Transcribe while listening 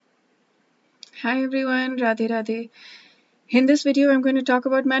Hi everyone, Radhe Radhe. In this video, I'm going to talk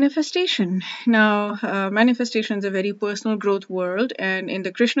about manifestation. Now, manifestation is a very personal growth world, and in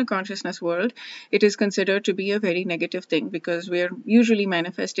the Krishna consciousness world, it is considered to be a very negative thing because we're usually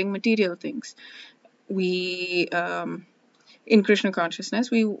manifesting material things. We In Krishna consciousness,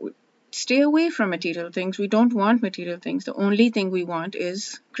 we stay away from material things. We don't want material things. The only thing we want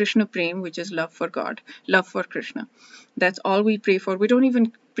is Krishna Prem, which is love for God, love for Krishna. That's all we pray for. We don't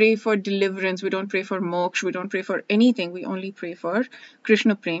even pray for deliverance. We don't pray for moksha. We don't pray for anything. We only pray for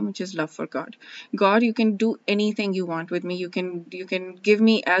Krishna Prem, which is love for God. God, you can do anything you want with me. You can give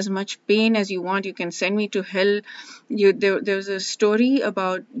me as much pain as you want. You can send me to hell. There's a story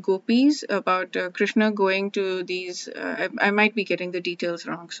about gopis, about Krishna going to these. I might be getting the details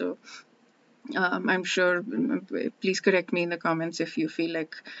wrong, so I'm sure. Please correct me in the comments if you feel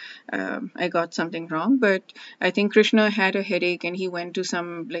like I got something wrong. But I think Krishna had a headache and he went to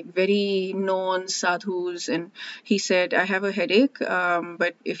some like very known sadhus and he said, "I have a headache,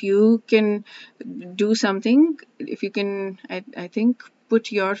 but if you can do something, if you can, I think." Put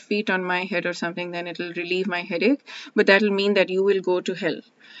your feet on my head or something, then it'll relieve my headache. But that'll mean that you will go to hell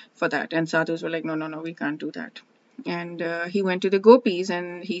for that. And sadhus were like, no, no, no, we can't do that. And he went to the gopis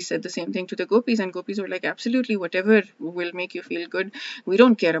and he said the same thing to the gopis, and gopis were like, absolutely, whatever will make you feel good. We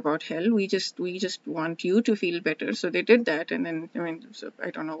don't care about hell. We just want you to feel better. So they did that, and then, I mean, so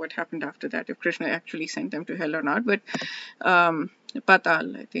I don't know what happened after that, if Krishna actually sent them to hell or not, but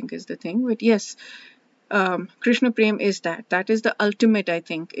patal, I think, is the thing. But yes, Krishna Prem is that. That is the ultimate, I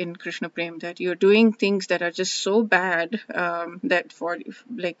think, in Krishna Prem, that you're doing things that are just so bad, that for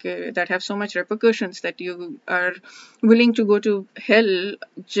like that have so much repercussions that you are willing to go to hell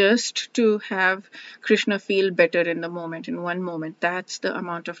just to have Krishna feel better in the moment, in one moment. That's the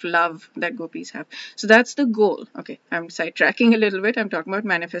amount of love that gopis have. So that's the goal. Okay, I'm sidetracking a little bit. I'm talking about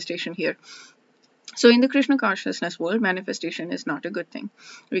manifestation here. So in the Krishna consciousness world, manifestation is not a good thing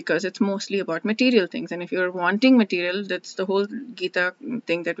because it's mostly about material things. And if you're wanting material, that's the whole Gita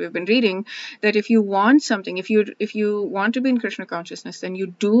thing that we've been reading, that if you want something, if you want to be in Krishna consciousness, then you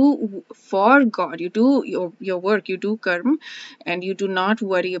do for God, you do your work, you do karma, and you do not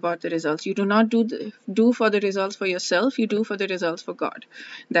worry about the results. You do not do for the results for yourself, you do for the results for God.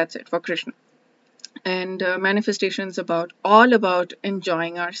 That's it, for Krishna. And manifestations about all about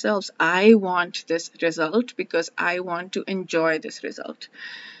enjoying ourselves. I want this result because I want to enjoy this result.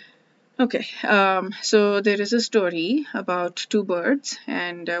 Okay, so there is a story about two birds,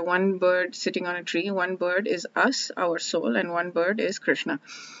 and one bird sitting on a tree. One bird is us, our soul, and one bird is Krishna.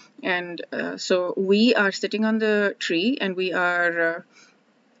 And so we are sitting on the tree, and we are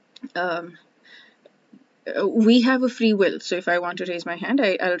um, we have a free will. So if I want to raise my hand,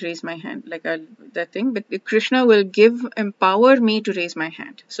 I'll raise my hand, like that thing. But Krishna will empower me to raise my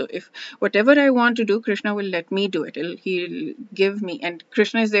hand. So if whatever I want to do, Krishna will let me do it. He'll give me. And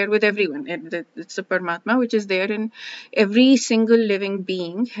Krishna is there with everyone. It's the Paramatma which is there in every single living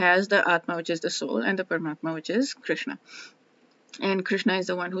being, has the Atma, which is the soul, and the Paramatma, which is Krishna. And Krishna is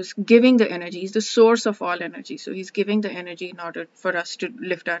the one who's giving the energy. He's the source of all energy. So he's giving the energy in order for us to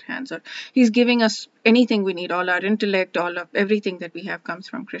lift our hands, or he's giving us anything we need. All our intellect, all of everything that we have comes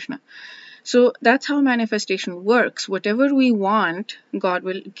from Krishna. So that's how manifestation works. Whatever we want, God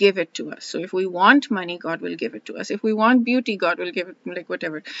will give it to us. So if we want money, God will give it to us. If we want beauty, God will give it, like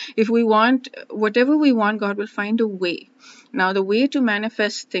whatever. If we want whatever we want, God will find a way. Now, the way to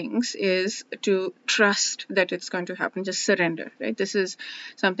manifest things is to trust that it's going to happen. Just surrender, right? This is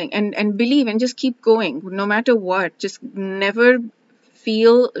something. And believe and just keep going no matter what. Just never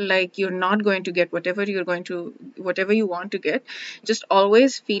feel like you're not going to get whatever you want to get. Just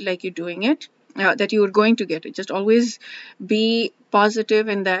always feel like you're doing it, that you are going to get it. Just always be positive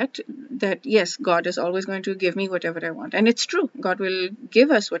in that yes, God is always going to give me whatever I want, and it's true. God will give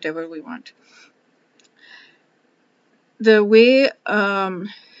us whatever we want. The way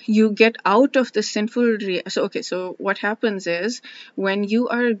you get out of the so what happens is, when you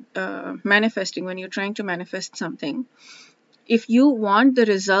are manifesting, when you're trying to manifest something, if you want the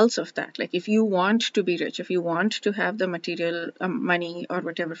results of that, like if you want to be rich, if you want to have the material money or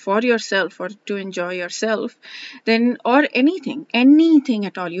whatever for yourself or to enjoy yourself, then, or anything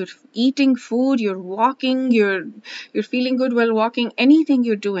at all, you're eating food, you're walking, you're feeling good while walking, anything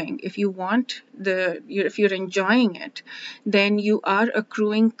you're doing, if you want if you're enjoying it, then you are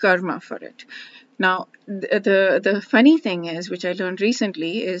accruing karma for it. Now, the funny thing is, which I learned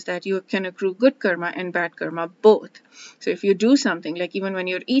recently, is that you can accrue good karma and bad karma both. So if you do something, like even when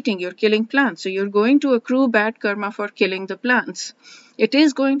you're eating, you're killing plants. So you're going to accrue bad karma for killing the plants. It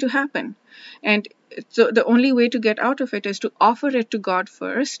is going to happen. And so the only way to get out of it is to offer it to God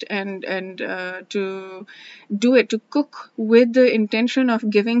first, and to do it, to cook with the intention of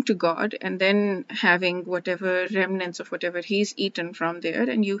giving to God, and then having whatever remnants of whatever He's eaten from there,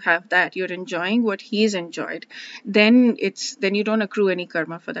 and you have that. You're enjoying what He's enjoyed. Then you don't accrue any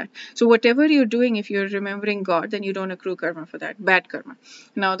karma for that. So whatever you're doing, if you're remembering God, then you don't accrue karma for that. Bad karma.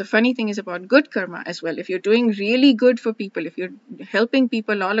 Now the funny thing is about good karma as well. If you're doing really good for people, if you're helping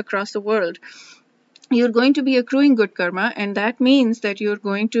people all across the world, you're going to be accruing good karma, and that means that you're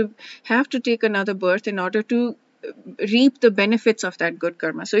going to have to take another birth in order to reap the benefits of that good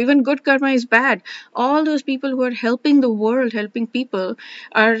karma. So even good karma is bad. All those people who are helping the world, helping people,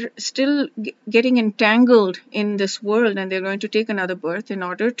 are still getting entangled in this world, and they're going to take another birth in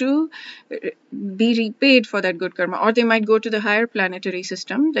order to be repaid for that good karma. Or they might go to the higher planetary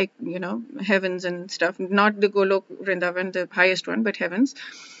system, like, heavens and stuff, not the Golok Vrindavan, the highest one, but heavens,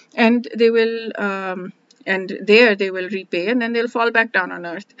 and they will and there they will repay, and then they'll fall back down on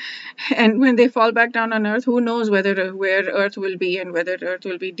earth. And when they fall back down on earth, who knows where earth will be, and whether earth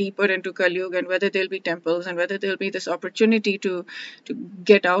will be deeper into Kali Yuga, and whether there'll be temples, and whether there'll be this opportunity to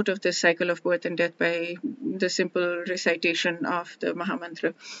get out of this cycle of birth and death by the simple recitation of the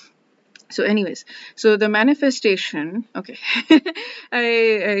Mahamantra. So anyways, so the manifestation, okay.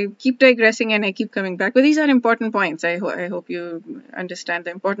 I keep digressing and I keep coming back, but these are important points. I hope you understand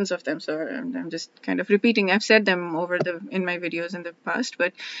the importance of them. So I'm just kind of repeating. I've said them in my videos in the past,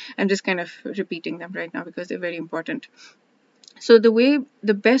 but I'm just kind of repeating them right now because they're very important. So the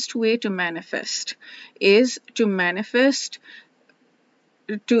best way to manifest is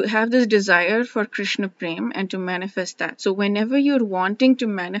to have this desire for Krishna Prem and to manifest that. So whenever you're wanting to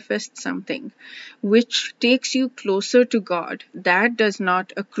manifest something which takes you closer to God, that does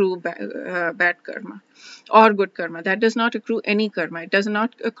not accrue bad karma or good karma. That does not accrue any karma. It does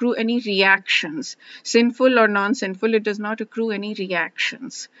not accrue any reactions. Sinful or non-sinful, it does not accrue any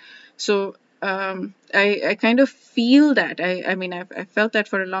reactions. So I kind of feel that. I mean, I've felt that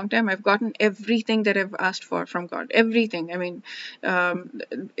for a long time. I've gotten everything that I've asked for from God. Everything. I mean,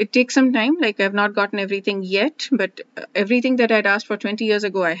 it takes some time. Like, I've not gotten everything yet, but everything that I'd asked for 20 years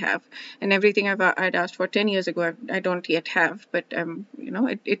ago, I have. And everything I'd asked for 10 years ago, I don't yet have. But,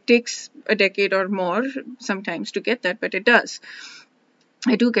 it takes a decade or more sometimes to get that, but it does.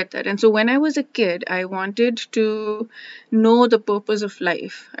 I do get that. And so when I was a kid, I wanted to know the purpose of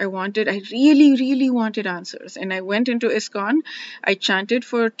life. I really, really wanted answers. And I went into ISKCON. I chanted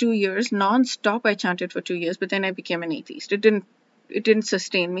for 2 years, non-stop. I chanted for 2 years, but then I became an atheist. It didn't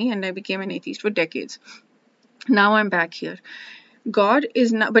sustain me, and I became an atheist for decades. Now I'm back here. God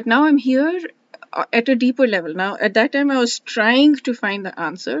is not, but now I'm here at a deeper level. Now, at that time, I was trying to find the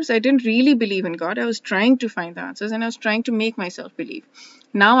answers. I didn't really believe in God. I was trying to find the answers, and I was trying to make myself believe.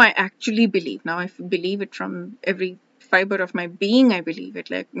 Now I actually believe. Now I believe it from every fiber of my being. I believe it.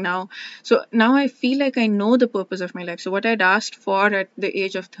 So now I feel like I know the purpose of my life. So what I'd asked for at the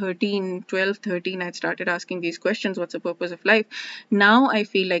age of 12, 13, I'd started asking these questions. What's the purpose of life? Now I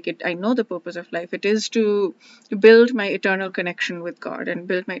feel like I know the purpose of life. It is to build my eternal connection with God and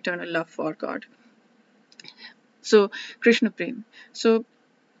build my eternal love for God. So Krishna Prem. So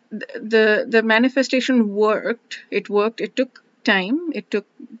the manifestation worked. It worked. It took time. It took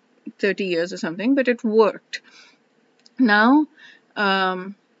 30 years or something, but it worked. Now,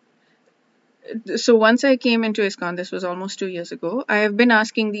 so once I came into ISKCON, this was almost 2 years ago, I have been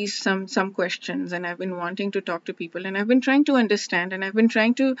asking these some questions, and I've been wanting to talk to people, and I've been trying to understand, and I've been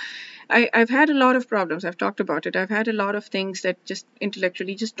trying to, I've had a lot of problems. I've talked about it. I've had a lot of things that just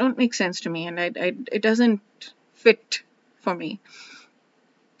intellectually just don't make sense to me, and it doesn't fit for me.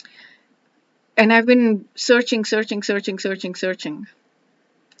 And I've been searching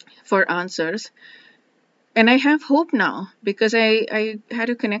for answers. And I have hope now because I had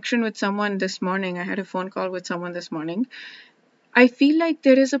a connection with someone this morning. I had a phone call with someone this morning. I feel like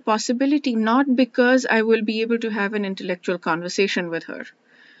there is a possibility, not because I will be able to have an intellectual conversation with her.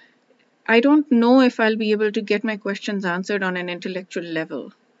 I don't know if I'll be able to get my questions answered on an intellectual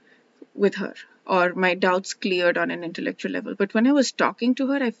level with her, or my doubts cleared on an intellectual level. But when I was talking to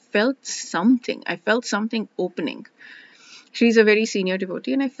her, I felt something. I felt something opening. She's a very senior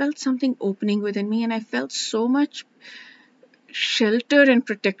devotee, and I felt something opening within me, and I felt so much shelter and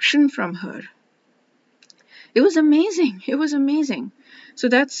protection from her. It was amazing. It was amazing. So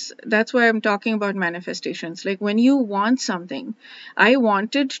that's why I'm talking about manifestations. Like when you want something, I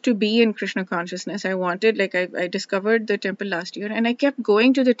wanted to be in Krishna consciousness. I wanted, like, I discovered the temple last year, and I kept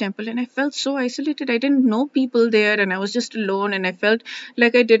going to the temple, and I felt so isolated. I didn't know people there, and I was just alone, and I felt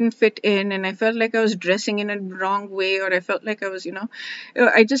like I didn't fit in, and I felt like I was dressing in a wrong way, or I felt like I was,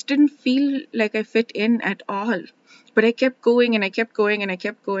 I just didn't feel like I fit in at all. But I kept going, and I kept going, and I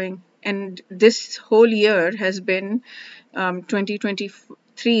kept going. And this whole year has been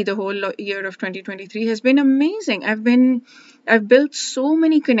 2023. The whole year of 2023 has been amazing. I've built so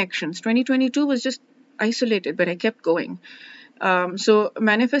many connections. 2022 was just isolated, but I kept going. So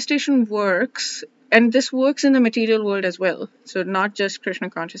manifestation works, and this works in the material world as well. So not just Krishna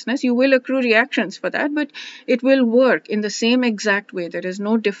consciousness. You will accrue reactions for that, but it will work in the same exact way. There is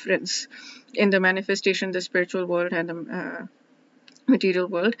no difference in the manifestation, the spiritual world, and the material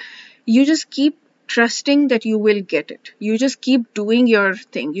world. You just keep trusting that you will get it. You just keep doing your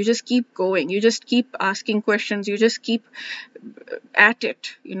thing. You just keep going. You just keep asking questions. You just keep at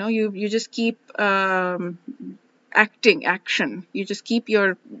it. You just keep action. You just keep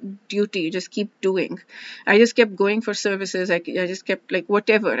your duty. You just keep doing. I just kept going for services. I just kept, like,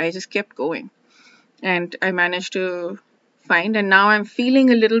 whatever. I just kept going, and I managed to find, and now I'm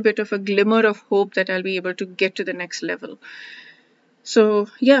feeling a little bit of a glimmer of hope that I'll be able to get to the next level. So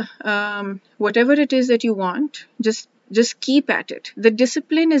yeah, whatever it is that you want, just keep at it. The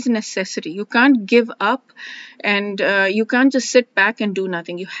discipline is necessary. You can't give up, and you can't just sit back and do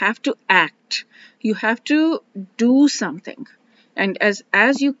nothing. You have to act. You have to do something. And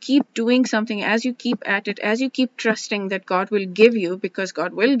as you keep doing something, as you keep at it, as you keep trusting that God will give you, because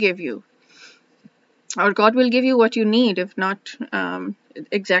God will give you, or God will give you what you need, if not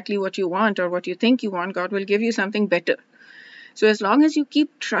exactly what you want or what you think you want, God will give you something better. So as long as you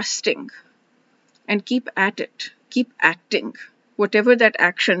keep trusting and keep at it, keep acting, whatever that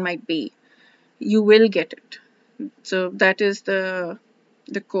action might be, you will get it. So that is the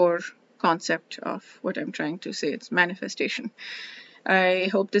core concept of what I'm trying to say. It's manifestation. I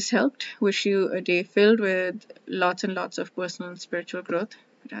hope this helped. Wish you a day filled with lots and lots of personal and spiritual growth.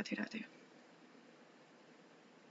 Radhe Radhe.